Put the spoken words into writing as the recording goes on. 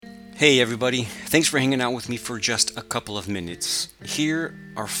Hey everybody, thanks for hanging out with me for just a couple of minutes. Here,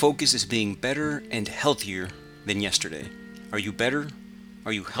 our focus is being better and healthier than yesterday. Are you better?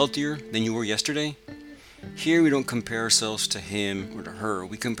 Are you healthier than you were yesterday? Here, we don't compare ourselves to him or to her,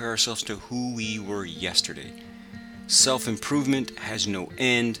 we compare ourselves to who we were yesterday. Self improvement has no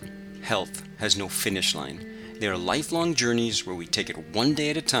end, health has no finish line. They are lifelong journeys where we take it one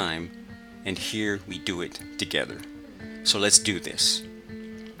day at a time, and here we do it together. So let's do this.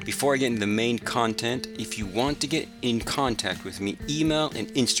 Before I get into the main content, if you want to get in contact with me, email and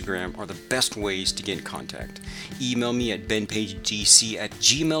Instagram are the best ways to get in contact. Email me at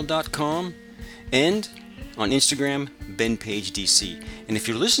benpagedc@gmail.com and on Instagram, benpagedc. And if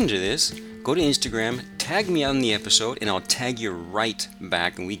you're listening to this, go to Instagram, tag me on the episode, and I'll tag you right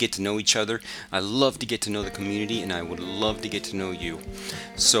back, and we get to know each other. I love to get to know the community, and I would love to get to know you.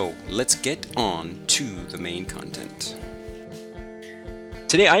 So let's get on to the main content.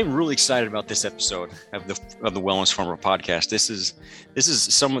 Today, I'm really excited about this episode of the Wellness Farmer podcast. This is a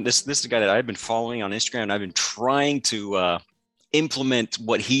guy that I've been following on Instagram, and I've been trying to implement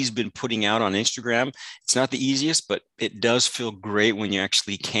what he's been putting out on Instagram. It's not the easiest, but it does feel great when you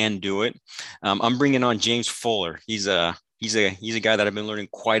actually can do it. I'm bringing on James Fuller. He's a guy that I've been learning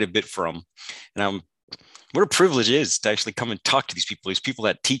quite a bit from, and I'm what a privilege it is to actually come and talk to these people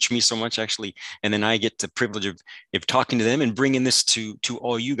that teach me so much actually, and then I get the privilege of talking to them and bringing this to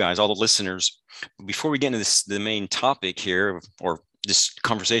all you guys, all the listeners. Before we get into the main topic here, or this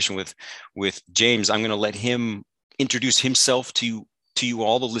conversation with James, I'm going to let him introduce himself to you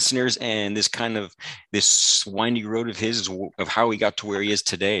all the listeners, and this windy road of his of how he got to where he is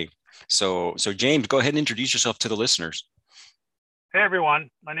today. So James, go ahead and introduce yourself to the listeners. Hey everyone,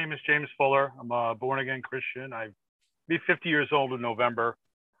 my name is James Fuller. I'm a born again Christian. I'll be 50 years old in November.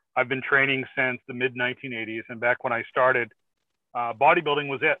 I've been training since the mid 1980s, and back when I started, bodybuilding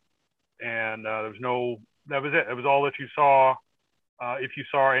was it, and that was it. It was all that you saw. If you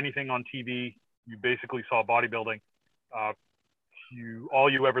saw anything on TV, you basically saw bodybuilding. Uh, all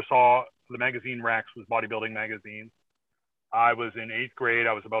you ever saw the magazine racks was bodybuilding magazines. I was in 8th grade.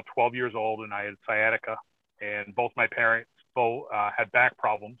 I was about 12 years old, and I had sciatica, and both my parents both had back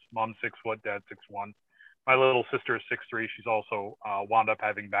problems. Mom's 6 foot, dad 6'1". My little sister is 6'3". She's also wound up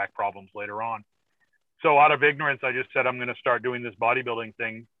having back problems later on. So out of ignorance, I just said I'm going to start doing this bodybuilding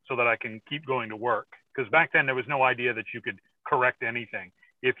thing so that I can keep going to work. Because back then there was no idea that you could correct anything.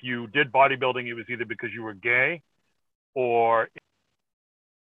 If you did bodybuilding, it was either because you were gay or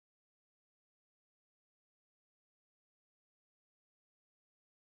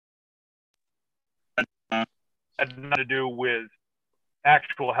had nothing to do with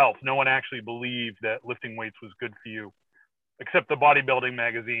actual health. No one actually believed that lifting weights was good for you, except the bodybuilding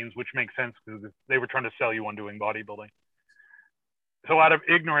magazines, which makes sense because they were trying to sell you on doing bodybuilding. So out of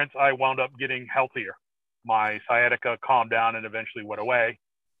ignorance, I wound up getting healthier. My sciatica calmed down and eventually went away,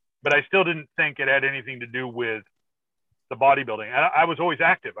 but I still didn't think it had anything to do with the bodybuilding. And I was always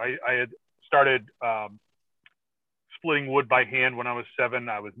active. I had started splitting wood by hand when I was 7.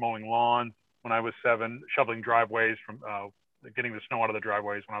 I was mowing lawns when I was 7, shoveling driveways from getting the snow out of the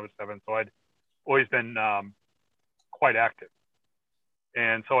driveways when I was 7. So I'd always been quite active.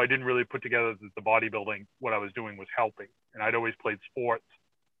 And so I didn't really put together that the bodybuilding, what I was doing was helping. And I'd always played sports.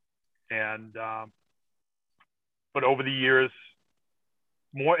 And, but over the years,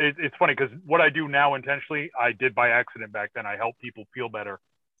 it's funny because what I do now intentionally, I did by accident back then. I help people feel better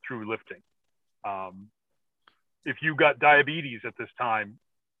through lifting. If you got diabetes at this time,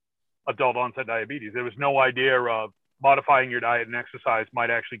 adult onset diabetes, there was no idea of modifying your diet and exercise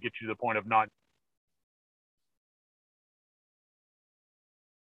might actually get you to the point of not.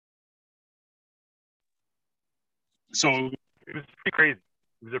 So it was pretty crazy.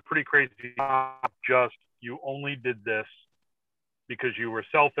 It was a pretty crazy, just you only did this because you were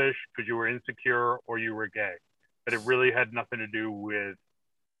selfish, because you were insecure, or you were gay. But it really had nothing to do with,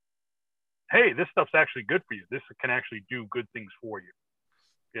 hey, this stuff's actually good for you. This can actually do good things for you,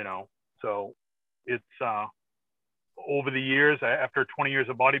 you know? So it's over the years, after 20 years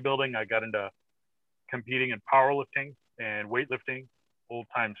of bodybuilding, I got into competing in powerlifting and weightlifting,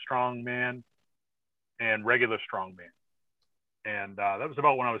 old-time strongman, and regular strongman. And that was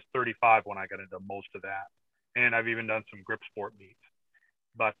about when I was 35 when I got into most of that. And I've even done some grip sport meets.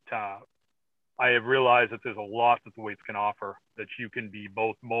 But I have realized that there's a lot that the weights can offer, that you can be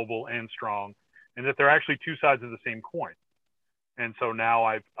both mobile and strong, and that they're actually two sides of the same coin. And so now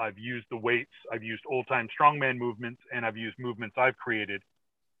I've used the weights, I've used old-time strongman movements, and I've used movements I've created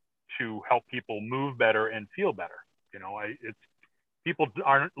to help people move better and feel better. You know, people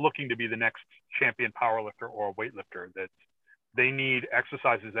aren't looking to be the next champion powerlifter or weightlifter. That they need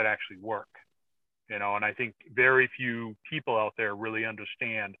exercises that actually work, you know. And I think very few people out there really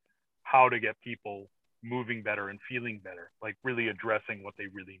understand how to get people moving better and feeling better, like really addressing what they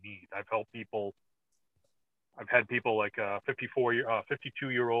really need. I've had people like a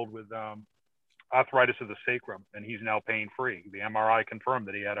 52-year-old with arthritis of the sacrum, and he's now pain free. The MRI confirmed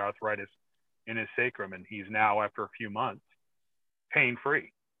that he had arthritis in his sacrum, and he's now, after a few months, pain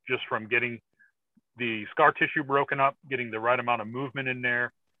free, just from getting the scar tissue broken up, getting the right amount of movement in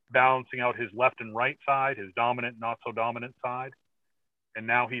there, balancing out his left and right side, his dominant, not so dominant side. And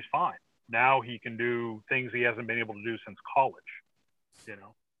now he's fine. Now he can do things he hasn't been able to do since college, you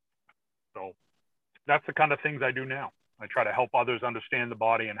know? So that's the kind of things I do now. I try to help others understand the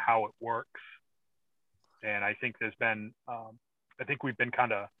body and how it works. And I think I think we've been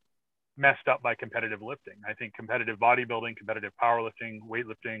kind of messed up by competitive lifting. I think competitive bodybuilding, competitive powerlifting,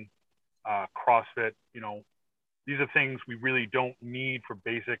 weightlifting, CrossFit, you know, these are things we really don't need for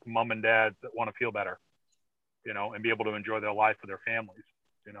basic mom and dads that want to feel better, you know, and be able to enjoy their life with their families,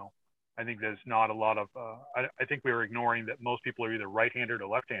 you know. I think there's not a lot of, I think we're ignoring that most people are either right-handed or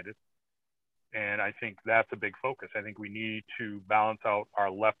left-handed. And I think that's a big focus. I think we need to balance out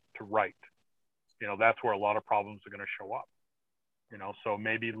our left to right. You know, that's where a lot of problems are going to show up, you know. So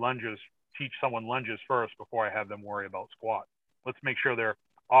maybe lunges, teach someone lunges first before I have them worry about squat. Let's make sure they're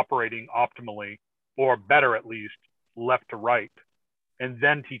operating optimally, or better at least, left to right, and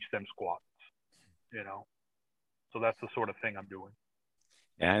then teach them squats, you know. So that's the sort of thing I'm doing.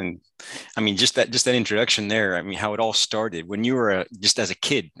 Yeah, and I mean, just that introduction there. I mean, how it all started when you were just as a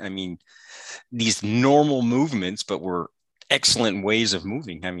kid. I mean, these normal movements, but were excellent ways of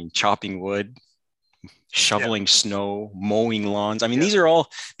moving. I mean, chopping wood, shoveling snow, mowing lawns. I mean, these are all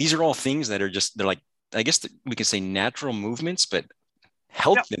things that are just, they're like, I guess we can say natural movements, but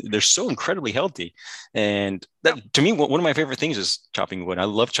healthy. They're so incredibly healthy. And that, to me, one of my favorite things is chopping wood. I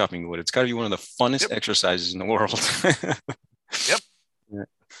love chopping wood. It's got to be one of the funnest exercises in the world.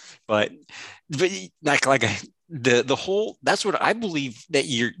 But the whole, that's what I believe, that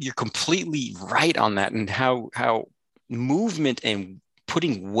you're completely right on that, and how movement and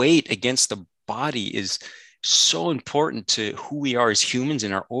putting weight against the body is so important to who we are as humans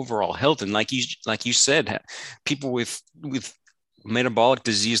and our overall health. And like you said, people with metabolic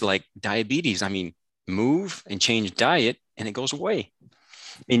disease like diabetes, I mean, move and change diet and it goes away.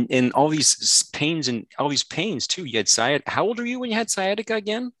 And all these pains too. You had sciatica. How old were you when you had sciatica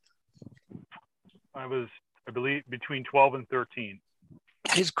again? I believe, between 12 and 13.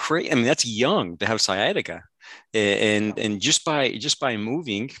 That is crazy. I mean, that's young to have sciatica, and just by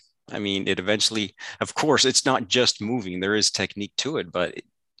moving, I mean, it eventually, of course, it's not just moving. There is technique to it, but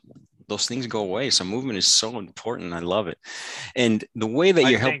those things go away. So movement is so important. I love it. And the way that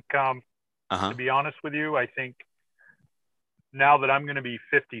you're to be honest with you, I think now that I'm going to be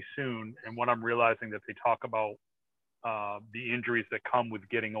 50 soon, and what I'm realizing that they talk about the injuries that come with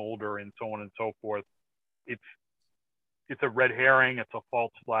getting older and so on and so forth, it's a red herring. It's a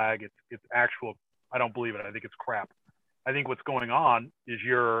false flag. It's actual. I don't believe it. I think it's crap. I think what's going on is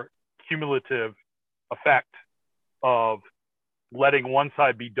your cumulative effect of letting one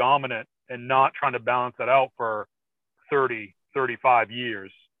side be dominant and not trying to balance that out for 30, 35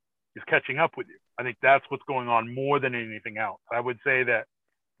 years is catching up with you. I think that's what's going on more than anything else. I would say that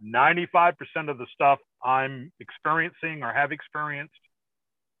 95% of the stuff I'm experiencing or have experienced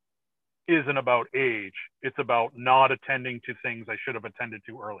isn't about age. It's about not attending to things I should have attended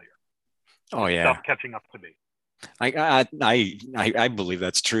to earlier. Oh yeah. Stuff catching up to me. I believe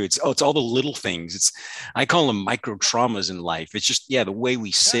that's true. It's all the little things. I call them micro traumas in life. It's just, the way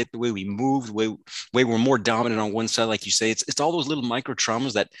we sit, the way we move, the way we're more dominant on one side, like you say. It's all those little micro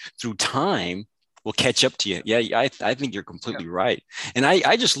traumas that through time will catch up to you. Yeah, I think you're completely right. And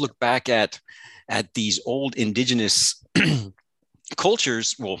I just look back at these old indigenous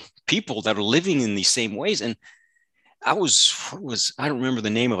cultures, well, people that are living in these same ways. And I don't remember the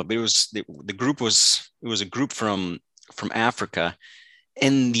name of it, but it was a group from Africa,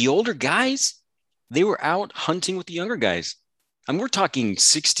 and the older guys, they were out hunting with the younger guys. And we're talking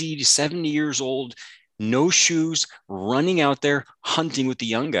 60 to 70 years old, no shoes, running out there hunting with the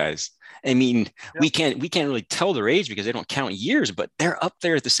young guys. I mean, we can't really tell their age because they don't count years, but they're up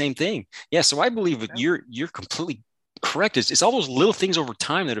there at the same thing. Yeah. So I believe you're completely correct. It's all those little things over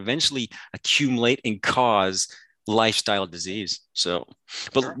time that eventually accumulate and cause lifestyle disease. So,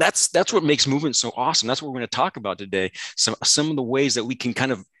 but that's what makes movement so awesome. That's what we're going to talk about today. Some of the ways that we can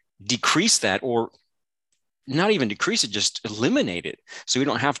kind of decrease that, or not even decrease it, just eliminate it. So we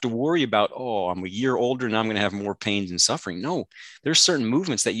don't have to worry about, oh, I'm a year older and I'm going to have more pains and suffering. No, there's certain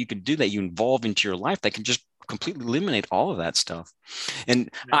movements that you can do that you involve into your life that can just completely eliminate all of that stuff. And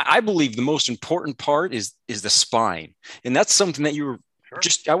I believe the most important part is the spine. And that's something that you were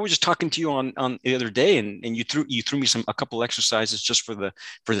I was just talking to you on the other day, and you threw me a couple exercises just for the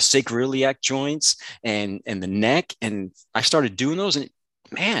sacroiliac joints and the neck. And I started doing those, and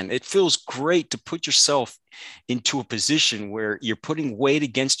man, it feels great to put yourself into a position where you're putting weight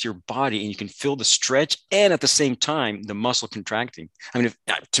against your body and you can feel the stretch and at the same time the muscle contracting. I mean,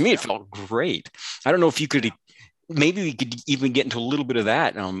 to me, it felt great. I don't know if you could, maybe we could even get into a little bit of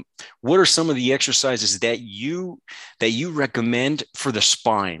that. What are some of the exercises that you recommend for the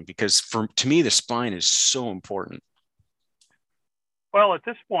spine? Because to me, the spine is so important. Well, at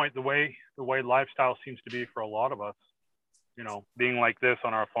this point, the way lifestyle seems to be for a lot of us, being like this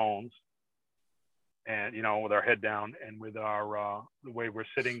on our phones and, with our head down and with our, the way we're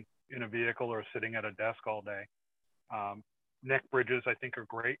sitting in a vehicle or sitting at a desk all day, neck bridges, I think, are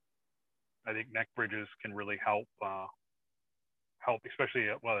great. I think neck bridges can really help, especially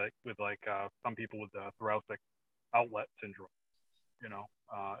with some people with thoracic outlet syndrome.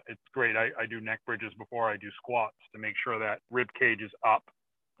 It's great. I do neck bridges before I do squats to make sure that rib cage is up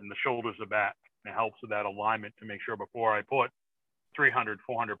and the shoulders are back. And it helps with that alignment to make sure before I put 300,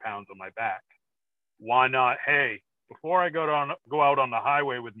 400 pounds on my back. Why not? Hey, before I go out on the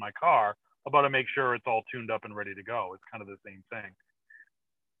highway with my car, how about I make sure it's all tuned up and ready to go? It's kind of the same thing.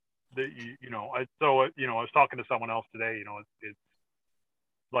 I was talking to someone else today. It's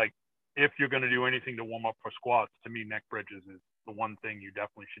like, if you're going to do anything to warm up for squats, to me, neck bridges is the one thing you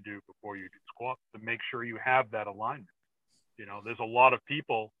definitely should do before you do squats to make sure you have that alignment. There's a lot of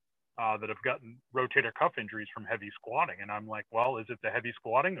people that have gotten rotator cuff injuries from heavy squatting. And I'm like, well, is it the heavy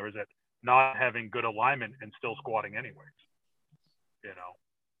squatting or is it not having good alignment and still squatting anyways?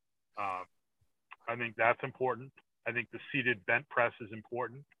 I think that's important. I think the seated bent press is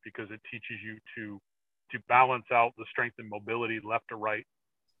important because it teaches you to balance out the strength and mobility left to right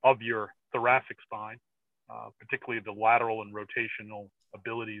of your thoracic spine, particularly the lateral and rotational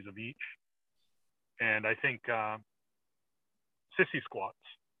abilities of each. And I think sissy squats,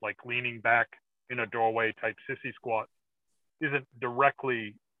 like leaning back in a doorway type sissy squat, isn't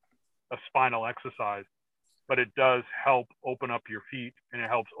directly a spinal exercise, but it does help open up your feet and it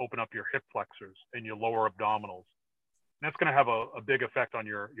helps open up your hip flexors and your lower abdominals. And that's going to have a big effect on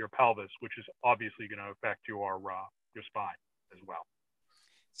your pelvis, which is obviously going to affect your spine as well.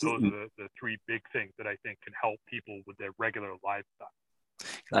 Those are the three big things that I think can help people with their regular lifestyle.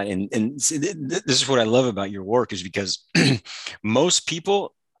 And this is what I love about your work, is because most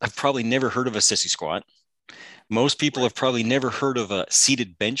people have probably never heard of a sissy squat. Most people have probably never heard of a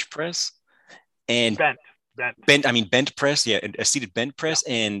seated bench press and bent press. Yeah. A seated bent press.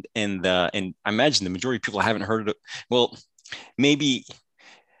 Yeah. And I imagine the majority of people haven't heard of it. Well, maybe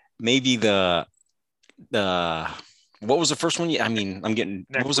the what was the first one? I mean, I'm getting,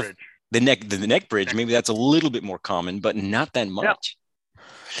 neck what was bridge. The neck bridge. Maybe that's a little bit more common, but not that much.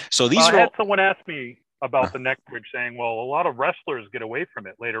 Yeah. So these I had someone ask me about the neck bridge saying, well, a lot of wrestlers get away from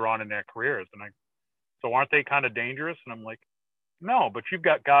it later on in their careers. And so aren't they kind of dangerous? And I'm like, no, but you've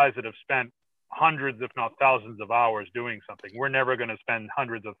got guys that have spent hundreds, if not thousands of hours doing something. We're never going to spend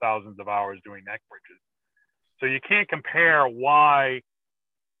hundreds of thousands of hours doing neck bridges. So you can't compare why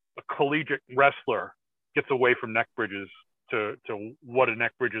a collegiate wrestler gets away from neck bridges to what a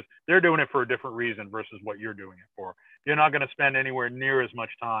neck bridge is. They're doing it for a different reason versus what you're doing it for. You're not going to spend anywhere near as much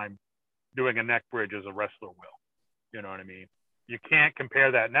time doing a neck bridge as a wrestler will. You know what I mean? You can't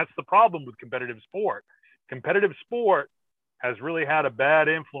compare that. And that's the problem with competitive sport. Competitive sport has really had a bad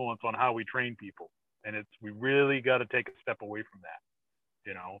influence on how we train people. And we really got to take a step away from that.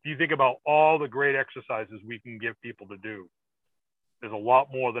 If you think about all the great exercises we can give people to do, there's a lot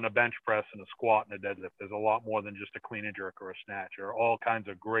more than a bench press and a squat and a deadlift. There's a lot more than just a clean and jerk or a snatch. There are all kinds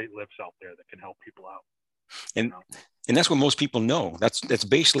of great lifts out there that can help people out. And that's what most people know. That's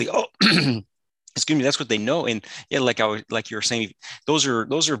basically, excuse me, that's what they know. And yeah, like you were saying, those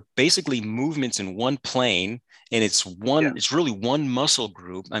are basically movements in one plane, and it's really one muscle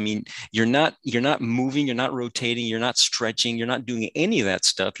group. I mean, you're not moving, you're not rotating, you're not stretching, you're not doing any of that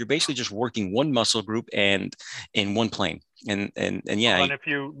stuff. You're basically just working one muscle group and in one plane. And yeah. And if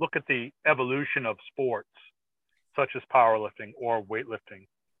you look at the evolution of sports, such as powerlifting or weightlifting,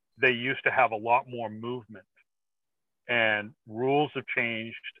 they used to have a lot more movement, and rules have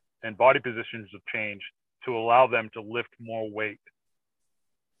changed and body positions have changed to allow them to lift more weight.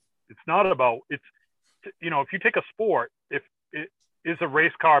 It's not about, if you take a sport, is a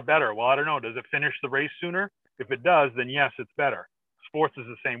race car better? Well, I don't know. Does it finish the race sooner? If it does, then yes, it's better. Sports is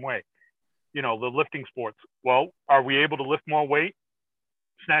the same way. The lifting sports. Well, are we able to lift more weight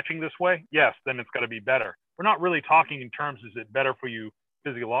snatching this way? Yes, then it's got to be better. we're not really talking in terms, is it better for you,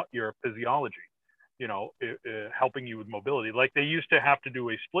 your physiology, helping you with mobility. Like they used to have to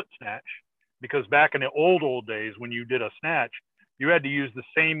do a split snatch because back in the old days, when you did a snatch, you had to use the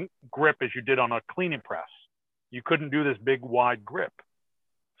same grip as you did on a cleaning press. You couldn't do this big wide grip.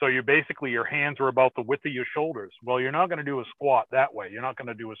 So you basically, your hands were about the width of your shoulders. Well, you're not going to do a squat that way. You're not going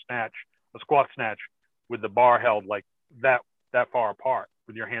to do a squat snatch with the bar held like that far apart,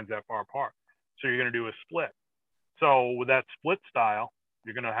 with your hands that far apart. So you're going to do a split. So with that split style,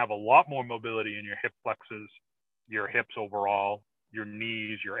 you're going to have a lot more mobility in your hip flexors, your hips overall, your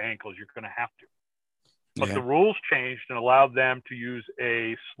knees, your ankles. You're going to have to. But the rules changed and allowed them to use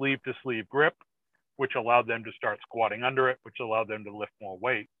a sleeve-to-sleeve grip, which allowed them to start squatting under it, which allowed them to lift more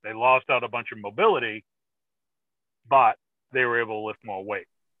weight. They lost out a bunch of mobility, but they were able to lift more weight.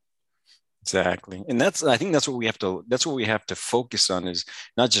 Exactly. And I think that's what we have to focus on, is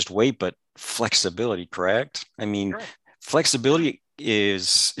not just weight, but flexibility, correct? I mean, sure. Flexibility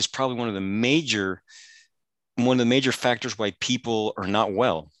is probably one of the major factors why people are not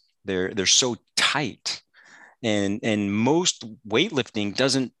well. They're so tight. And most weightlifting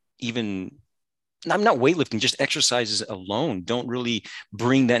doesn't even, I'm not weightlifting, just exercises alone don't really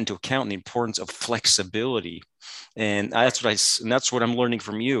bring that into account, the importance of flexibility. And that's what I'm learning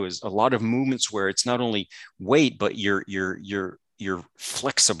from you, is a lot of movements where it's not only weight, but you're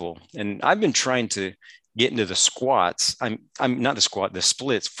flexible. And I've been trying to get into the squats. I'm not the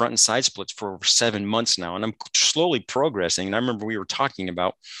splits, front and side splits, for over 7 months now. And I'm slowly progressing. And I remember we were talking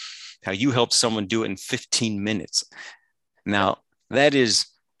about how you helped someone do it in 15 minutes. Now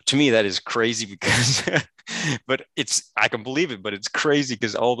to me, that is crazy because, but I can believe it, but it's crazy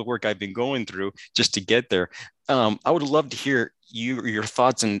because all the work I've been going through just to get there. I would love to hear your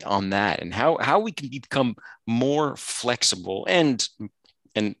thoughts on that, and how we can become more flexible, and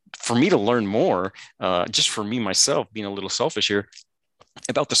for me to learn more, just for me, myself, being a little selfish here,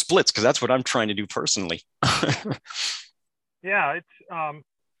 about the splits, because that's what I'm trying to do personally. Yeah, it's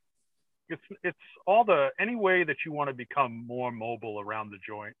any way that you want to become more mobile around the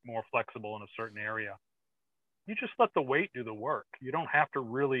joint, more flexible in a certain area. You just let the weight do the work. You don't have to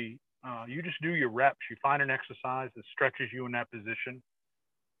really, you just do your reps. You find an exercise that stretches you in that position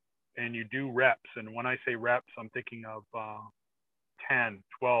and you do reps. And when I say reps, I'm thinking of 10,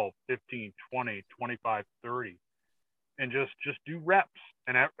 12, 15, 20, 25, 30, and just do reps.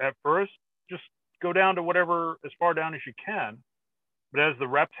 And at first, just go down to whatever, as far down as you can. But as the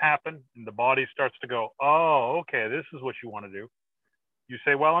reps happen and the body starts to go, oh, okay, this is what you want to do, you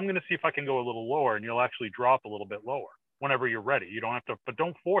say, well, I'm going to see if I can go a little lower, and you'll actually drop a little bit lower whenever you're ready. You don't have to, but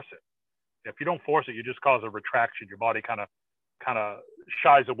don't force it. If you don't force it, you just cause a retraction. Your body kind of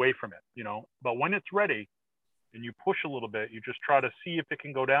shies away from it, But when it's ready and you push a little bit, you just try to see if it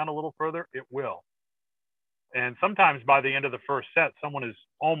can go down a little further, it will. And sometimes by the end of the first set, someone is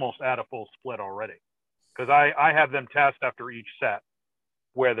almost at a full split already, because I have them test after each set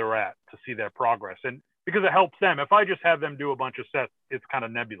where they're at to see their progress. And because it helps them. If I just have them do a bunch of sets, it's kind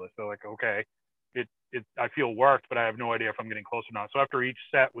of nebulous. They're like, okay, I feel worked, but I have no idea if I'm getting close or not. So after each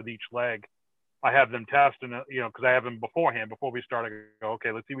set with each leg, I have them test, and because I have them beforehand, before we start, I go,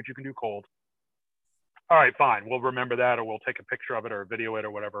 okay, let's see what you can do cold. All right, fine. We'll remember that, or we'll take a picture of it or video it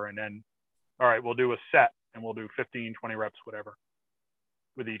or whatever. And then, all right, we'll do a set, and we'll do 15, 20 reps, whatever,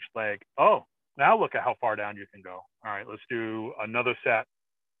 with each leg. Oh, now look at how far down you can go. All right, let's do another set,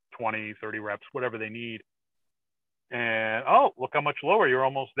 20, 30 reps, whatever they need. And oh, look how much lower, you're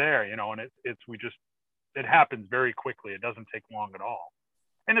almost there, and it happens very quickly. It doesn't take long at all.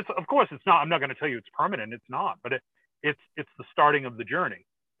 And of course it's not, I'm not going to tell you it's permanent. It's not, but it's the starting of the journey,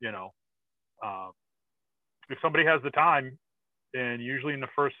 if somebody has the time, and usually in the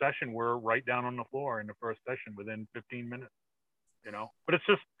first session, we're right down on the floor in the first session within 15 minutes, but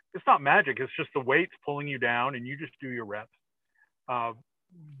it's not magic. It's just the weights pulling you down, and you just do your reps. Part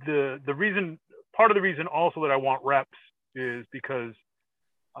of the reason also that I want reps is because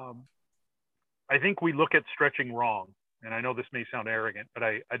I think we look at stretching wrong. And I know this may sound arrogant, but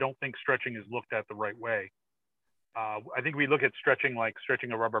I don't think stretching is looked at the right way. I think we look at stretching like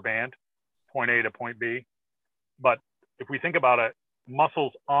stretching a rubber band, point A to point B. But if we think about it,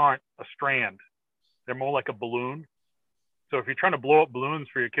 muscles aren't a strand. They're more like a balloon. So if you're trying to blow up balloons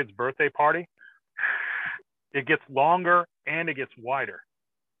for your kid's birthday party, it gets longer and it gets wider.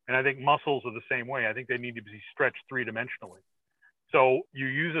 And I think muscles are the same way. I think they need to be stretched three-dimensionally. So you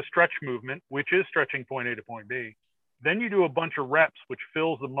use a stretch movement, which is stretching point A to point B. Then you do a bunch of reps, which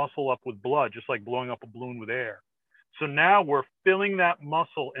fills the muscle up with blood, just like blowing up a balloon with air. So now we're filling that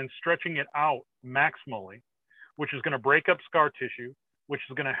muscle and stretching it out maximally, which is going to break up scar tissue, which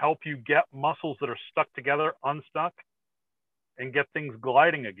is going to help you get muscles that are stuck together unstuck and get things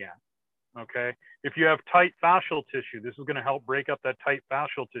gliding again. Okay. If you have tight fascial tissue, this is going to help break up that tight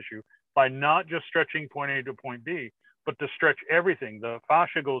fascial tissue by not just stretching point A to point B, but to stretch everything. The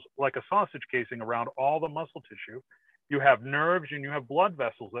fascia goes like a sausage casing around all the muscle tissue. You have nerves and you have blood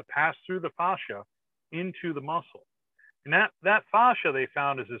vessels that pass through the fascia into the muscle. And that fascia they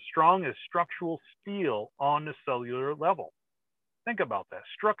found is as strong as structural steel on the cellular level. Think about that,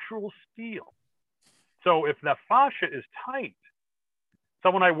 structural steel. So if the fascia is tight,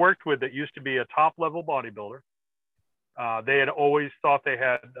 someone I worked with that used to be a top level bodybuilder, they had always thought they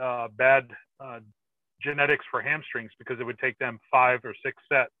had bad genetics for hamstrings because it would take them 5 or 6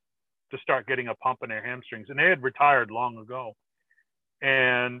 sets to start getting a pump in their hamstrings. And they had retired long ago.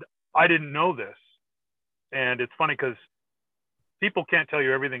 And I didn't know this. And it's funny because people can't tell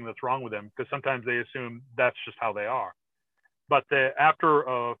you everything that's wrong with them because sometimes they assume that's just how they are. But after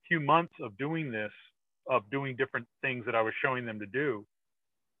a few months of doing this, of doing different things that I was showing them to do,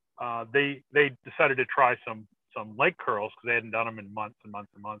 they decided to try some leg curls because they hadn't done them in months and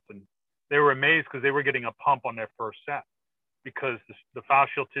months and months. And they were amazed because they were getting a pump on their first set because the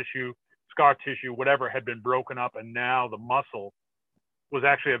fascial tissue, scar tissue, whatever had been broken up. And now the muscle was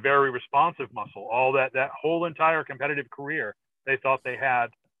actually a very responsive muscle. All that whole entire competitive career, they thought they had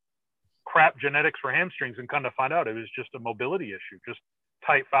crap genetics for hamstrings and kind of find out it was just a mobility issue, just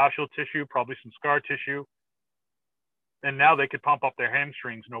tight fascial tissue, probably some scar tissue. And now they could pump up their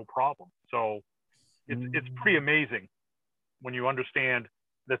hamstrings, no problem. So it's pretty amazing when you understand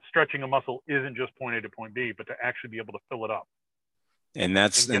that stretching a muscle isn't just point A to point B, but to actually be able to fill it up. And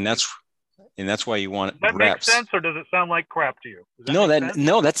that's why you want that reps. Make sense, or does it sound like crap to you?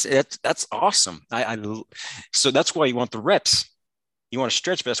 That's awesome. So that's why you want the reps. You want to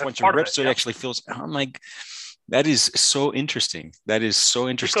stretch, but that's once your reps, so it actually feels. I'm like, that is so interesting. That is so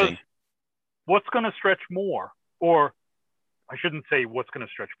interesting. Because what's going to stretch more, or I shouldn't say what's going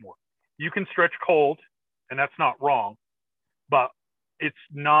to stretch more. You can stretch cold, and that's not wrong, but it's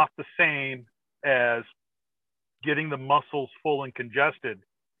not the same as getting the muscles full and congested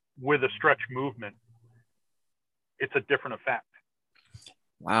with a stretch movement. It's a different effect.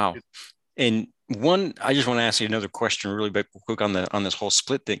 Wow. And I just want to ask you another question really quick on this whole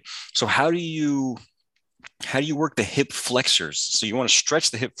split thing. So how do you work the hip flexors? So you want to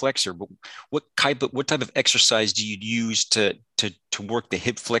stretch the hip flexor, but what type of exercise do you use to work the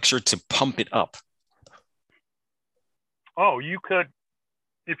hip flexor to pump it up? Oh, you could,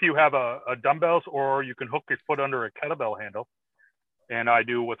 if you have a dumbbells, or you can hook your foot under a kettlebell handle. And I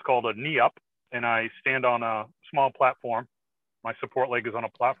do what's called a knee up, and I stand on a small platform. My support leg is on a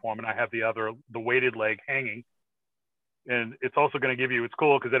platform, and I have the weighted leg hanging. And it's also going to give you, it's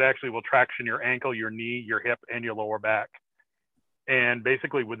cool because it actually will traction your ankle, your knee, your hip, and your lower back. And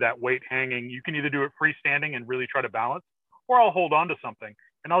basically with that weight hanging, you can either do it freestanding and really try to balance, or I'll hold on to something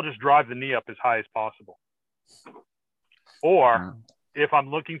and I'll just drive the knee up as high as possible. Or if I'm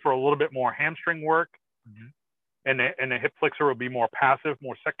looking for a little bit more hamstring work, and the hip flexor will be more passive,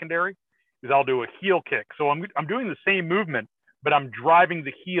 more secondary, is I'll do a heel kick. So I'm doing the same movement, but I'm driving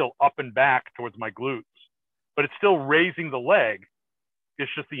the heel up and back towards my glutes. But it's still raising the leg.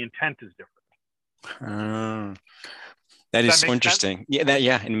 It's just the intent is different. That is so interesting. Sense?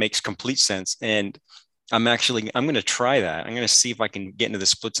 Yeah, it makes complete sense. And I'm going to try that. I'm going to see if I can get into the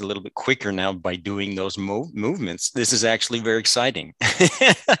splits a little bit quicker now by doing those movements. This is actually very exciting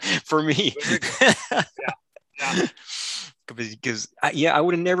for me. Yeah. Because I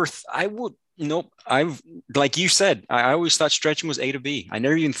would have never, I've, like you said, I always thought stretching was A to B. I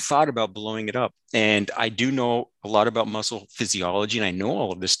never even thought about blowing it up. And I do know a lot about muscle physiology, and I know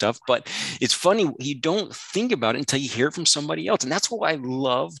all of this stuff, but it's funny, you don't think about it until you hear it from somebody else. And that's why I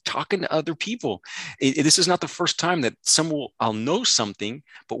love talking to other people. This is not the first time that I'll know something,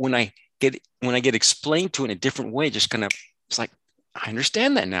 but when I get explained to it in a different way, just kind of, it's like, I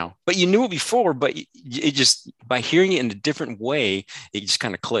understand that now, but you knew it before, but it just, by hearing it in a different way, it just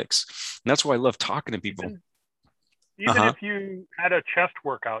kind of clicks. And that's why I love talking to people. Even if you had a chest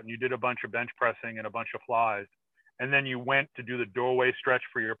workout and you did a bunch of bench pressing and a bunch of flies, and then you went to do the doorway stretch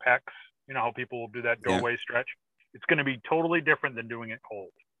for your pecs, you know how people will do that doorway stretch? It's going to be totally different than doing it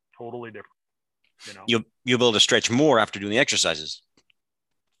cold. Totally different. You know, you'll be able to stretch more after doing the exercises.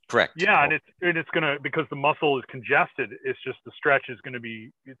 Correct. Yeah, and it's gonna, because the muscle is congested, it's just the stretch is gonna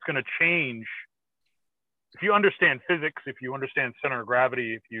it's change. If you understand physics, if you understand center of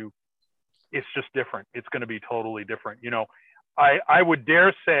gravity, it's just different. It's gonna be totally different. You know, I would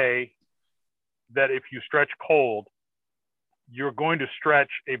dare say that if you stretch cold, you're going to stretch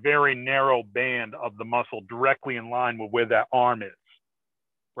a very narrow band of the muscle directly in line with where that arm is.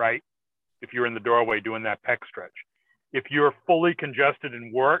 right? If you're in the doorway doing that pec stretch. If you're fully congested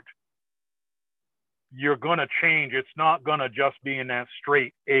and worked, you're going to change. It's not going to just be in that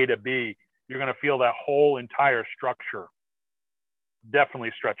straight A to B. You're going to feel that whole entire structure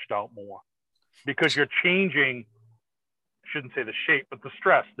definitely stretched out more because you're changing, shouldn't say the shape, but the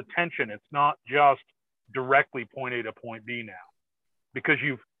stress, the tension. It's not just directly point A to point B now because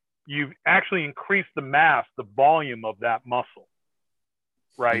you've actually increased the mass, the volume of that muscle,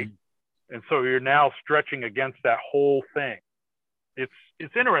 right? Mm-hmm. And so you're now stretching against that whole thing. It's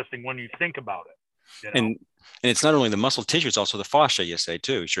interesting when you think about it. You know? And it's not only the muscle tissue, it's also the fascia, you say,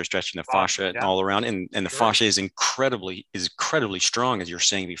 too. You're stretching the fascia all around, and the fascia is incredibly strong, as you were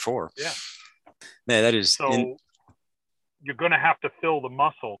saying before. Yeah. Yeah, that is. So you're going to have to fill the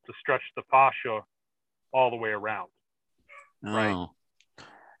muscle to stretch the fascia all the way around. Right. Oh.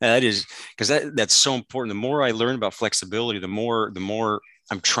 That is, because that's so important. The more I learn about flexibility, the more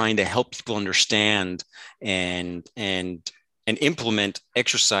I'm trying to help people understand and implement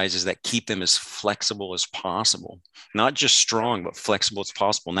exercises that keep them as flexible as possible, not just strong, but flexible as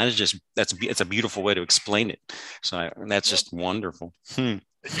possible. And that is it's a beautiful way to explain it. So that's just wonderful. You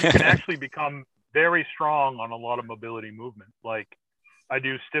can actually become very strong on a lot of mobility movements. Like I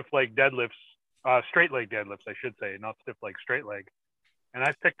do stiff leg deadlifts, straight leg deadlifts, I should say, not stiff leg, straight leg. And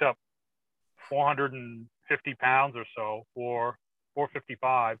I've picked up 450 pounds or so, or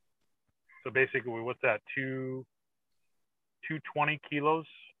 455. So basically, what's that? 220 kilos?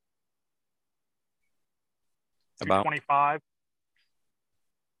 About 225?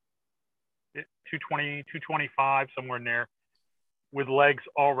 220, 225, somewhere in there, with legs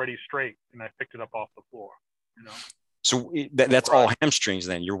already straight. And I picked it up off the floor, you know? So that's all hamstrings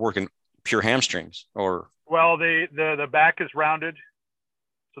then? You're working pure hamstrings? Or? Well, the back is rounded.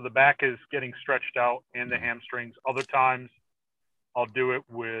 So the back is getting stretched out and the hamstrings. Other times I'll do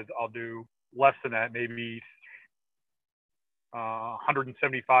less than that, maybe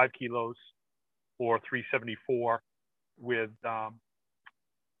 175 kilos or 374 with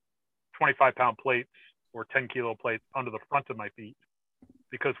 25-pound plates or 10-kilo plates under the front of my feet.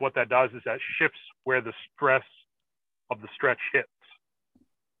 Because what that does is that shifts where the stress of the stretch hits.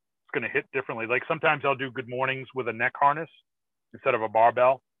 It's going to hit differently. Like sometimes I'll do good mornings with a neck harness instead of a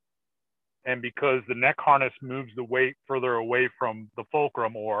barbell. And because the neck harness moves the weight further away from the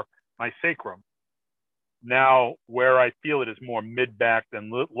fulcrum or my sacrum, now where I feel it is more mid-back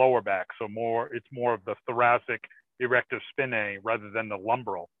than lower back. So it's more of the thoracic erector spinae rather than the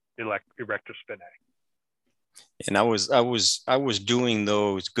lumbral erector spinae. And I was doing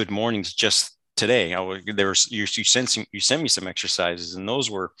those good mornings just today. You sent me some exercises, and those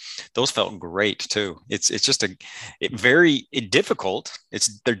felt great too. It's just very difficult.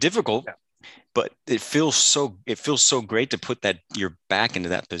 They're difficult. Yeah. But it feels so great to put your back into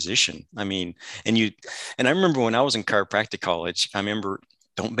that position. I mean, and I remember when I was in chiropractic college, I remember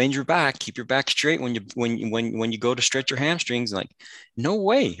don't bend your back, keep your back straight when you go to stretch your hamstrings. Like, no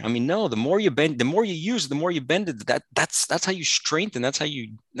way. I mean, no, the more you bend, the more you use, the more you bend it. That's how you strengthen. That's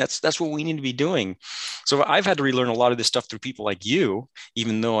what we need to be doing. So I've had to relearn a lot of this stuff through people like you,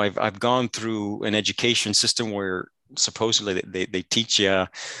 even though I've gone through an education system where supposedly they teach you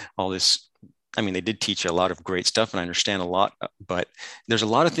all this. I mean, they did teach you a lot of great stuff and I understand a lot, but there's a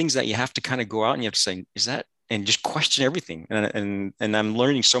lot of things that you have to kind of go out and you have to say, is that, and just question everything. And I'm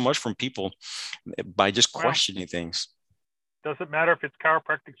learning so much from people by just questioning things. Doesn't matter if it's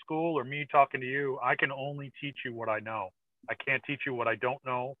chiropractic school or me talking to you. I can only teach you what I know. I can't teach you what I don't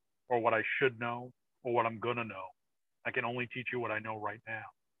know or what I should know or what I'm going to know. I can only teach you what I know right now.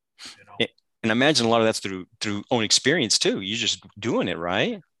 You know? And I imagine a lot of that's through own experience too. You're just doing it,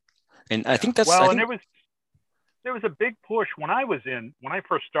 right? And I think that's and there was a big push when I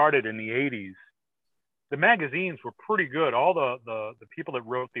first started in the 80s. The magazines were pretty good. All the people that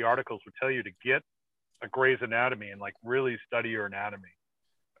wrote the articles would tell you to get a Gray's Anatomy and like really study your anatomy,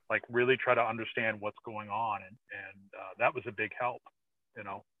 like really try to understand what's going on, and that was a big help, you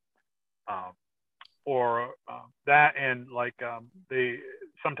know. That and like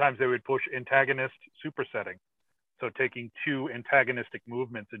sometimes they would push antagonist supersetting. So taking two antagonistic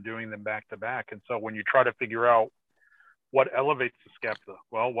movements and doing them back to back. And so when you try to figure out what elevates the scapula,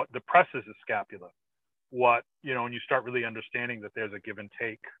 well, what depresses the scapula, what, you know, and you start really understanding that there's a give and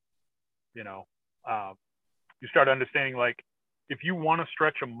take, you know, you start understanding like if you want to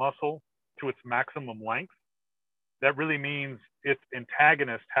stretch a muscle to its maximum length, that really means its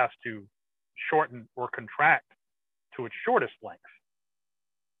antagonist has to shorten or contract to its shortest length.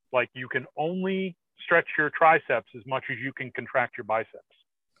 Like you can only stretch your triceps as much as you can contract your biceps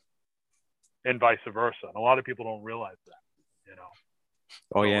and vice versa. And a lot of people don't realize that, you know.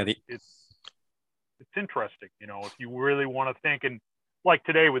 Oh So yeah. it's interesting, you know, if you really want to think. And like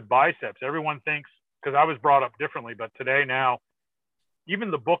today with biceps, everyone thinks, because I was brought up differently, but today now,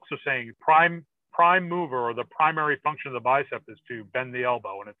 even the books are saying prime mover, or the primary function of the bicep is to bend the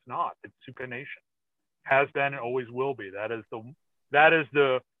elbow, and it's not. It's supination. Has been, always will be. That is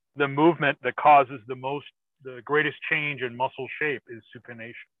the movement that causes the greatest change in muscle shape is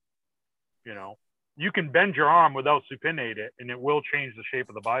supination. You know, you can bend your arm without supinate it, and it will change the shape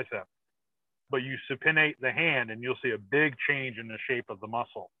of the bicep. But you supinate the hand, and you'll see a big change in the shape of the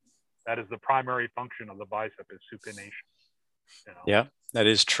muscle. That is the primary function of the bicep, is supination. You know. Yeah, that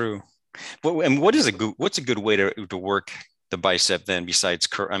is true. And what's a good way to work the bicep then besides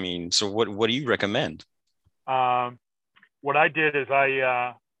I mean, so what do you recommend? What I did is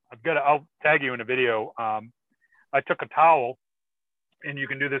I'll tag you in a video. I took a towel, and you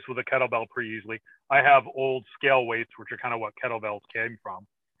can do this with a kettlebell pretty easily. I have old scale weights, which are kind of what kettlebells came from.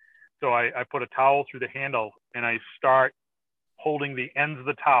 So I put a towel through the handle, and I start holding the ends of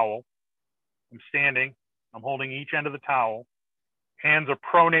the towel. I'm standing. I'm holding each end of the towel. Hands are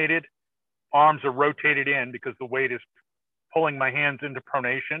pronated. Arms are rotated in, because the weight is pulling my hands into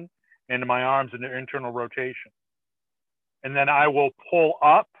pronation and my arms into internal rotation. And then I will pull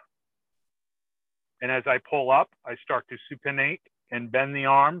up. And as I pull up, I start to supinate and bend the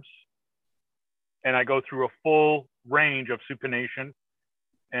arms. And I go through a full range of supination.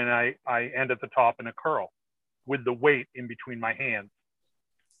 And I end at the top in a curl with the weight in between my hands.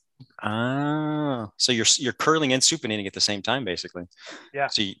 Ah, so you're curling and supinating at the same time, basically. Yeah.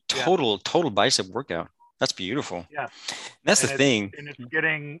 So total bicep workout. That's beautiful. Yeah. That's the thing. And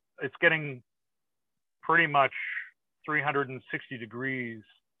it's getting pretty much 360 degrees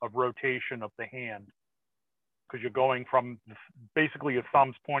of rotation of the hand, because you're going from basically your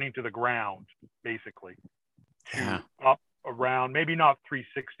thumbs pointing to the ground, basically, to up around, maybe not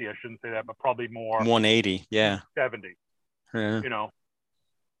 360, I shouldn't say that, but probably more 180. Yeah. 70. Yeah. You know.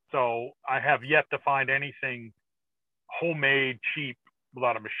 So I have yet to find anything homemade, cheap,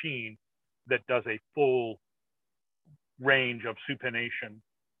 without a machine, that does a full range of supination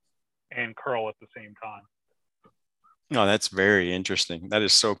and curl at the same time. No, that's very interesting. That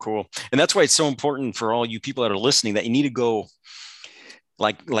is so cool. And that's why it's so important for all you people that are listening, that you need to go,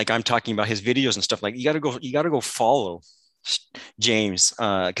 like I'm talking about his videos and stuff, like you got to go follow James,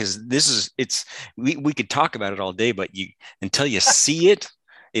 because we could talk about it all day, but until you see it,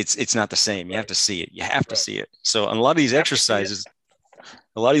 it's not the same. You have to see it. You have to see it. So a lot of these exercises,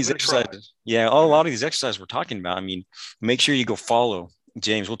 a lot of these exercises we're talking about, I mean, make sure you go follow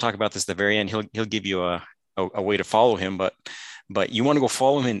James. We'll talk about this at the very end. He'll give you a way to follow him, but you want to go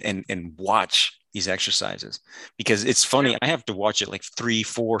follow him and watch these exercises, because it's funny. I have to watch it like 3,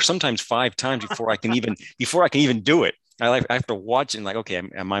 4, sometimes 5 times before I can even do it. I have to watch it and like, okay,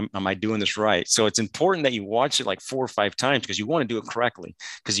 am I doing this right? So it's important that you watch it like 4 or 5 times, because you want to do it correctly,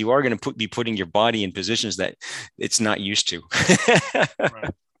 because you are going to be putting your body in positions that it's not used to.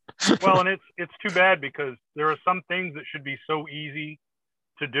 Right. Well, and it's too bad, because there are some things that should be so easy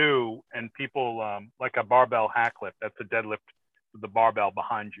to do, and people, like a barbell hack lift, that's a deadlift with the barbell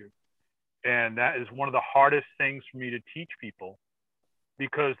behind you. And that is one of the hardest things for me to teach people,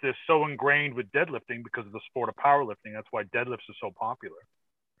 because they're so ingrained with deadlifting because of the sport of powerlifting. That's why deadlifts are so popular.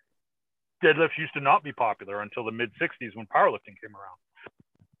 Deadlifts used to not be popular until the mid-60s, when powerlifting came around.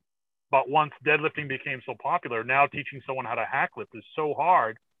 But once deadlifting became so popular, now teaching someone how to hack lift is so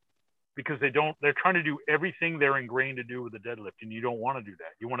hard, because they're trying to do everything they're ingrained to do with the deadlift, and you don't want to do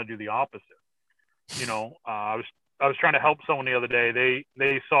that. You want to do the opposite. You know, I was trying to help someone the other day.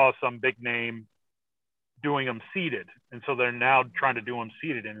 They saw some big name doing them seated, and so they're now trying to do them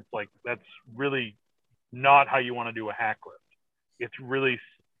seated, and it's like, that's really not how you want to do a hack lift. It's really,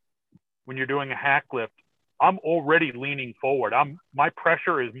 when you're doing a hack lift, I'm already leaning forward. My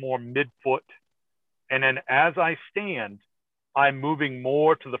pressure is more mid-foot, and then as I stand, I'm moving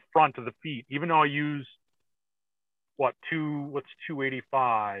more to the front of the feet, even though I use what's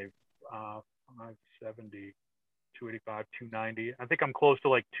 285, 570, 285, 290. I think I'm close to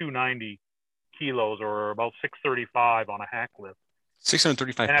like 290 kilos, or about 635 on a hack lift.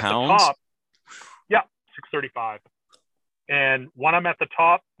 635 and at pounds? The top, yeah, 635. And when I'm at the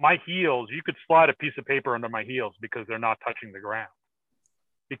top, my heels, you could slide a piece of paper under my heels, because they're not touching the ground.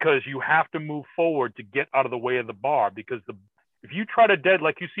 Because you have to move forward to get out of the way of the bar, because if you try to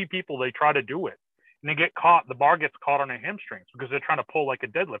like you see people, they try to do it, and they get caught, the bar gets caught on their hamstrings, because they're trying to pull like a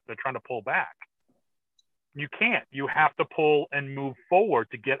deadlift. They're trying to pull back. You can't. You have to pull and move forward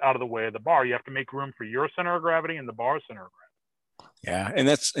to get out of the way of the bar. You have to make room for your center of gravity and the bar center of gravity. Yeah, and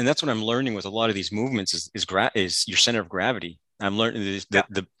that's what I'm learning with a lot of these movements is your center of gravity. I'm learning Yeah.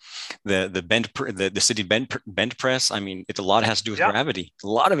 the the city bent press. I mean, it's a lot has to do with Yeah. gravity. A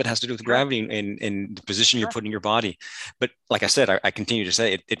lot of it has to do with Sure. gravity and the position you're Sure. putting your body. But like I said, I continue to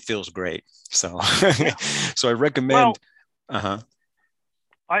say it feels great. So Yeah. so I recommend. Well, Uh-huh.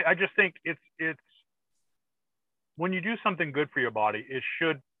 I just think it's when you do something good for your body, it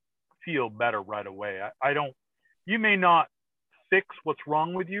should feel better right away. I don't. You may not fix what's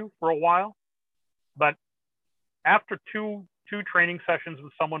wrong with you for a while, but after two training sessions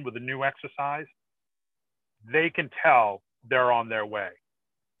with someone with a new exercise, they can tell they're on their way.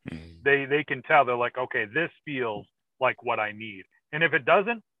 Mm. They can tell they're like, okay, this feels like what I need. And if it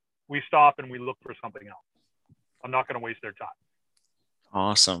doesn't, we stop and we look for something else. I'm not going to waste their time.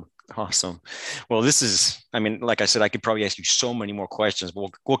 Awesome. Awesome. Well, this is, I mean, like I said, I could probably ask you so many more questions,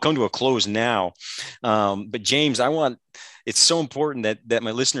 but we'll come to a close now. But James, it's so important that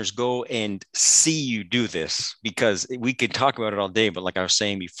my listeners go and see you do this, because we could talk about it all day. But like I was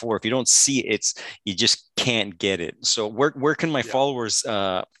saying before, if you don't see it, you just can't get it. So where can my Yeah. followers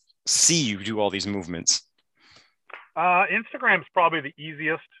see you do all these movements? Instagram's probably the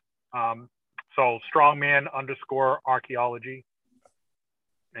easiest. So strongman_archaeology.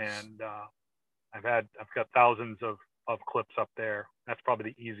 And I've got thousands of clips up there. That's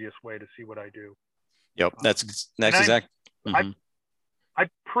probably the easiest way to see what I do. Yep, that's exact. Mm-hmm. I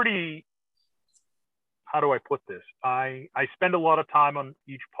pretty, how do I put this? I spend a lot of time on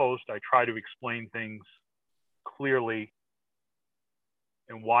each post. I try to explain things clearly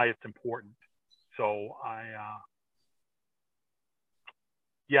and why it's important. So I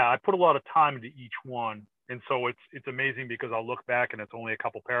put a lot of time into each one. And so it's amazing because I'll look back and it's only a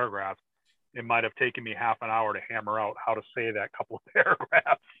couple paragraphs. It might have taken me half an hour to hammer out how to say that couple of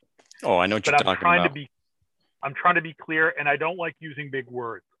paragraphs. Oh, I know what you're talking about. I'm trying to be clear, and I don't like using big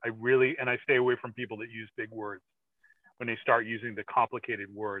words. I stay away from people that use big words when they start using the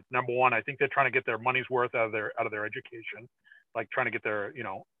complicated words. Number one, I think they're trying to get their money's worth out of their education, like trying to get their,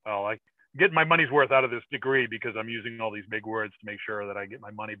 like get my money's worth out of this degree because I'm using all these big words to make sure that I get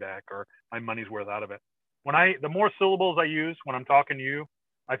my money back or my money's worth out of it. The more syllables I use when I'm talking to you,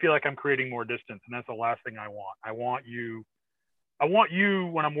 I feel like I'm creating more distance, and that's the last thing I want. I want you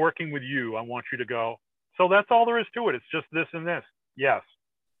when I'm working with you, I want you to go, so that's all there is to it. It's just this and this. Yes.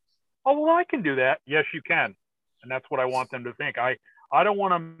 Oh, well, I can do that. Yes, you can. And that's what I want them to think. I don't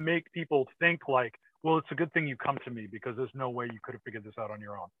want to make people think like, well, it's a good thing you come to me because there's no way you could have figured this out on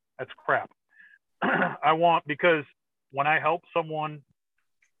your own. That's crap. Because when I help someone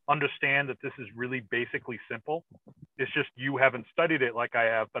understand that this is really basically simple, it's just you haven't studied it like I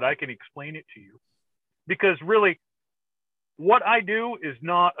have, but I can explain it to you. Because really, what I do is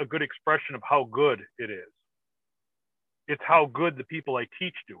not a good expression of how good it is. It's how good the people I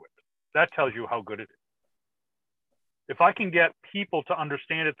teach do it. That tells you how good it is. If I can get people to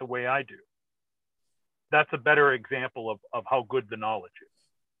understand it the way I do, that's a better example of how good the knowledge is.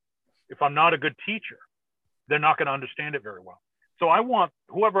 If I'm not a good teacher, they're not going to understand it very well. So I want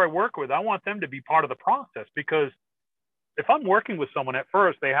whoever I work with, I want them to be part of the process, because if I'm working with someone at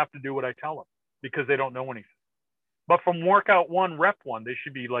first, they have to do what I tell them because they don't know anything. But from workout 1, rep 1, they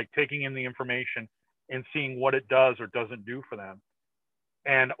should be like taking in the information and seeing what it does or doesn't do for them.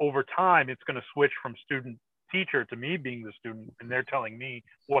 And over time, it's going to switch from student teacher to me being the student, and they're telling me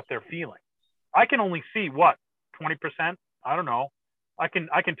what they're feeling. I can only see 20%? I don't know. I can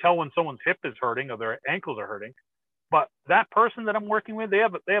tell when someone's hip is hurting or their ankles are hurting. But that person that I'm working with, they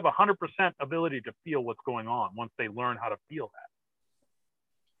have 100% ability to feel what's going on once they learn how to feel that.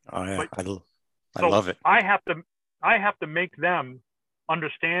 Oh yeah, I love it. I have to make them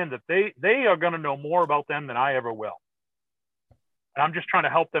understand that they are going to know more about them than I ever will. And I'm just trying to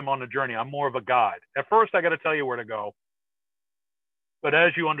help them on the journey. I'm more of a guide. At first, I got to tell you where to go. But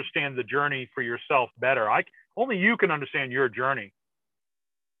as you understand the journey for yourself better, only you can understand your journey.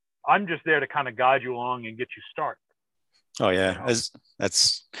 I'm just there to kind of guide you along and get you started. Oh yeah,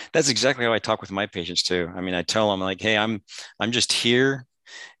 that's exactly how I talk with my patients too. I mean, I tell them like, hey, I'm just here,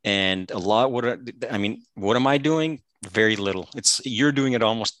 and what am I doing? Very little. You're doing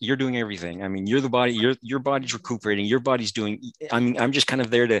everything. I mean, you're the body, your body's recuperating, your body's doing, I'm just kind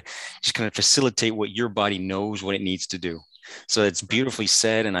of there to just kind of facilitate what your body knows what it needs to do. So it's beautifully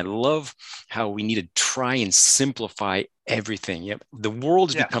said. And I love how we need to try and simplify everything. Yep. The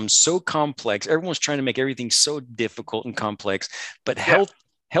world has become so complex. Everyone's trying to make everything so difficult and complex, but health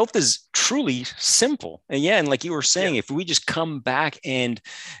is truly simple. And like you were saying, if we just come back and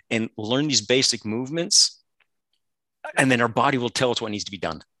learn these basic movements, and then our body will tell us what needs to be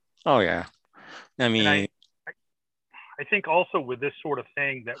done. Oh yeah. I mean, I think also with this sort of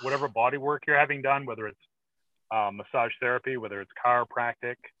thing that whatever body work you're having done, whether it's massage therapy, whether it's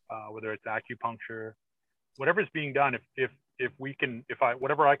chiropractic, whether it's acupuncture, whatever's being done. If we can,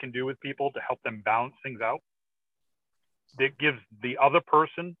 whatever I can do with people to help them balance things out, that gives the other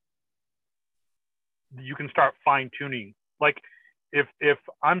person, you can start fine tuning. Like if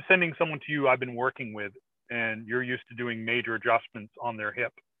I'm sending someone to you I've been working with, and you're used to doing major adjustments on their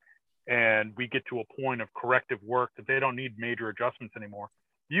hip, and we get to a point of corrective work that they don't need major adjustments anymore,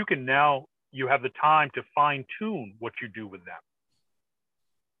 you have the time to fine tune what you do with them,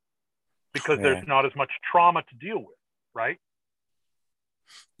 because there's not as much trauma to deal with, right?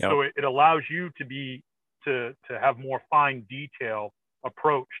 Yep. So it allows you to have more fine detail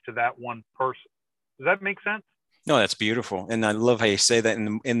approach to that one person. Does that make sense? No, that's beautiful. And I love how you say that.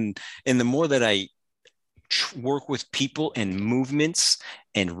 And the more that I work with people and movements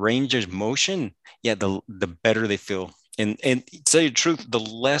and range of motion, the better they feel. And to tell you the truth, the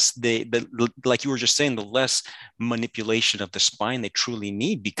less like you were just saying, the less manipulation of the spine they truly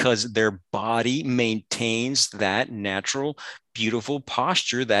need, because their body maintains that natural, beautiful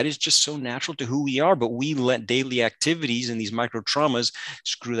posture that is just so natural to who we are. But we let daily activities and these micro traumas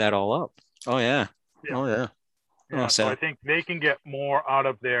screw that all up. Oh yeah. Oh yeah. Yeah. So I think they can get more out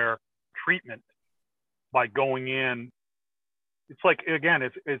of their treatment by going in. It's like, again,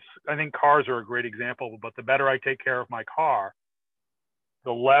 it's I think cars are a great example, but the better I take care of my car,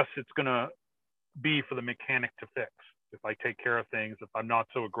 the less it's going to be for the mechanic to fix. If I take care of things, if I'm not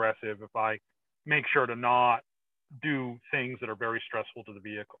so aggressive, if I make sure to not do things that are very stressful to the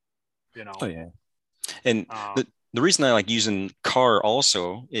vehicle, you know? Oh yeah. And the reason I like using car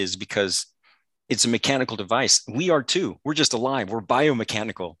also is because it's a mechanical device. We are too. We're just alive. We're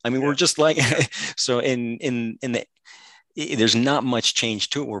biomechanical. I mean, we're just like, so there's not much change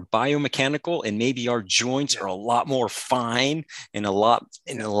to it. We're biomechanical, and maybe our joints are a lot more fine and a lot,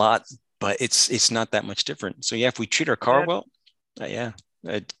 but it's not that much different. So if we treat our car well, I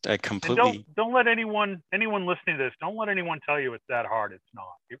completely. And don't let anyone listening to this, don't let anyone tell you it's that hard. It's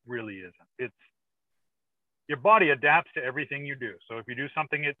not. It really isn't. Your body adapts to everything you do. So if you do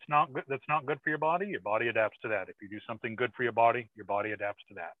something that's not good for your body adapts to that. If you do something good for your body adapts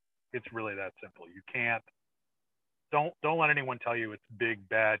to that. It's really that simple. You can't. Don't let anyone tell you it's big,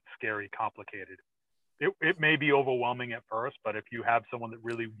 bad, scary, complicated. It may be overwhelming at first, but if you have someone that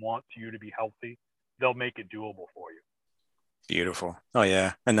really wants you to be healthy, they'll make it doable for you. Beautiful. Oh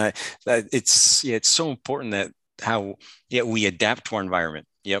yeah, and it's so important that how we adapt to our environment.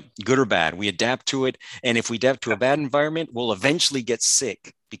 Yep, good or bad, we adapt to it, and if we adapt to a bad environment, we'll eventually get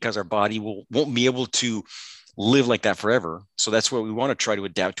sick because our body won't be able to live like that forever. So that's what we want to try to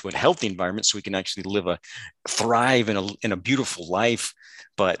adapt to a healthy environment, so we can actually thrive in a beautiful life.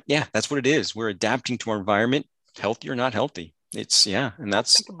 But that's what it is. We're adapting to our environment, healthy or not healthy. And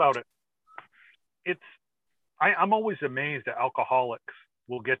that's. Think about it. I'm always amazed that alcoholics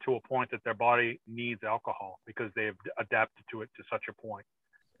will get to a point that their body needs alcohol because they've adapted to it to such a point.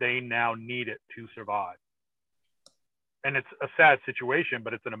 They now need it to survive. And it's a sad situation,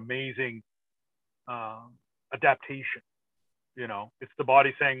 but it's an amazing adaptation. It's the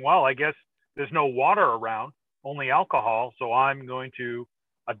body saying, well, I guess there's no water around, only alcohol, so I'm going to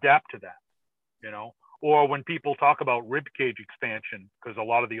adapt to that. Or when people talk about rib cage expansion, because a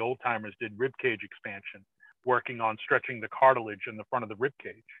lot of the old timers did rib cage expansion, working on stretching the cartilage in the front of the rib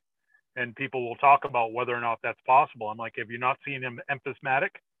cage. And people will talk about whether or not that's possible. I'm like, have you not seen them emphysematous?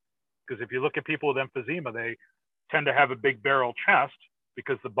 Because if you look at people with emphysema, they tend to have a big barrel chest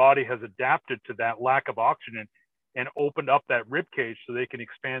because the body has adapted to that lack of oxygen and opened up that rib cage so they can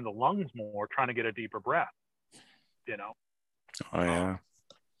expand the lungs more, trying to get a deeper breath. Oh yeah.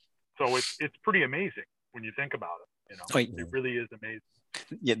 So it's pretty amazing when you think about it. It really is amazing.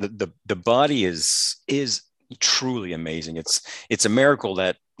 Yeah, the body is truly amazing. It's a miracle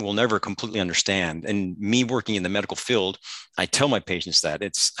that we'll never completely understand. And me working in the medical field, I tell my patients that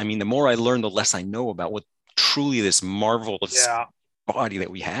the more I learn, the less I know about what truly this marvelous body that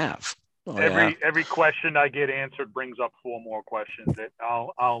we have. Oh, every question I get answered brings up 4 more questions that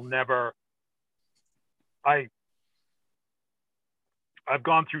I've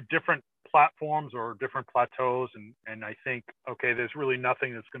gone through different platforms or different plateaus, and I think, okay, there's really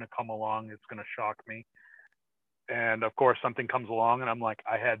nothing that's going to come along that's going to shock me. And of course something comes along and I'm like,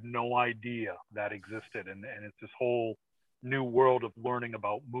 I had no idea that existed. And it's this whole new world of learning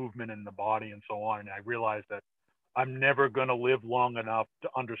about movement in the body and so on. And I realized that I'm never going to live long enough to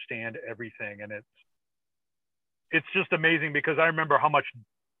understand everything. And it's just amazing, because I remember how much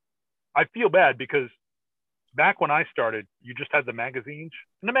I feel bad, because back when I started, you just had the magazines,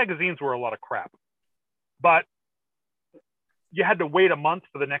 and the magazines were a lot of crap, but you had to wait a month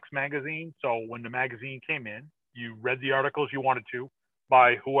for the next magazine. So when the magazine came in, You read the articles you wanted to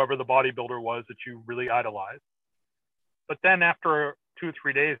by whoever the bodybuilder was that you really idolized. But then after 2 or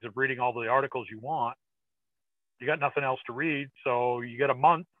 3 days of reading all the articles you want, you got nothing else to read. So you get a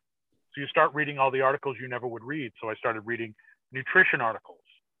month. So you start reading all the articles you never would read. So I started reading nutrition articles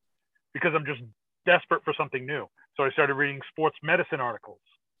because I'm just desperate for something new. So I started reading sports medicine articles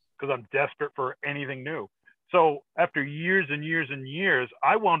because I'm desperate for anything new. So after years and years and years,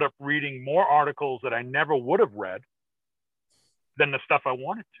 I wound up reading more articles that I never would have read than the stuff I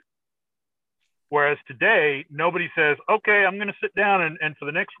wanted to. Whereas today, nobody says, okay, I'm going to sit down and for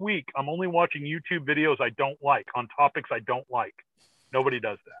the next week, I'm only watching YouTube videos I don't like on topics I don't like. Nobody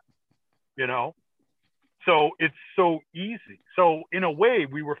does that, you know? So it's so easy. So in a way,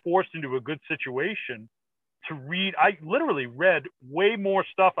 we were forced into a good situation to read. I literally read way more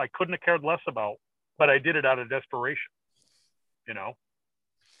stuff I couldn't have cared less about, but I did it out of desperation, you know?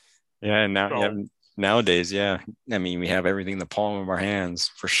 Yeah. And now, yeah, nowadays, yeah. I mean, we have everything in the palm of our hands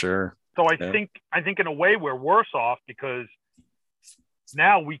for sure. So I think in a way we're worse off because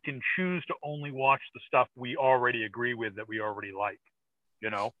now we can choose to only watch the stuff we already agree with, that we already like, you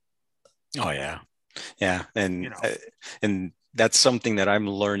know? Oh yeah. Yeah. And, you know, and that's something that I'm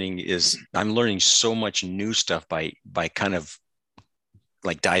learning I'm so much new stuff by kind of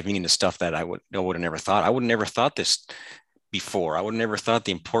like diving into stuff that I would have never thought. I would have never thought this before. I would have never thought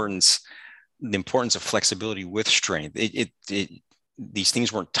the importance of flexibility with strength. These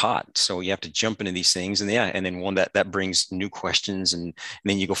things weren't taught. So you have to jump into these things, and then one that brings new questions, and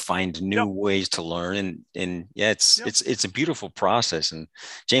then you go find new ways to learn. And it's a beautiful process. And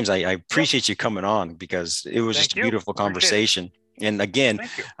James, I appreciate you coming on because it was just a beautiful conversation. And again,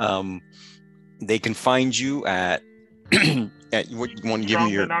 they can find you at what you want to give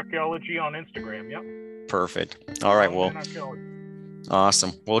me your archaeology on Instagram. Yep. Perfect. All right. Well,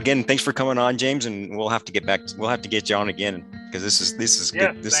 awesome. Well, again, thanks for coming on, James, and we'll have to get you on again because this is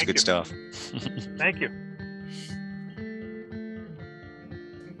good. This is good stuff. Thank you.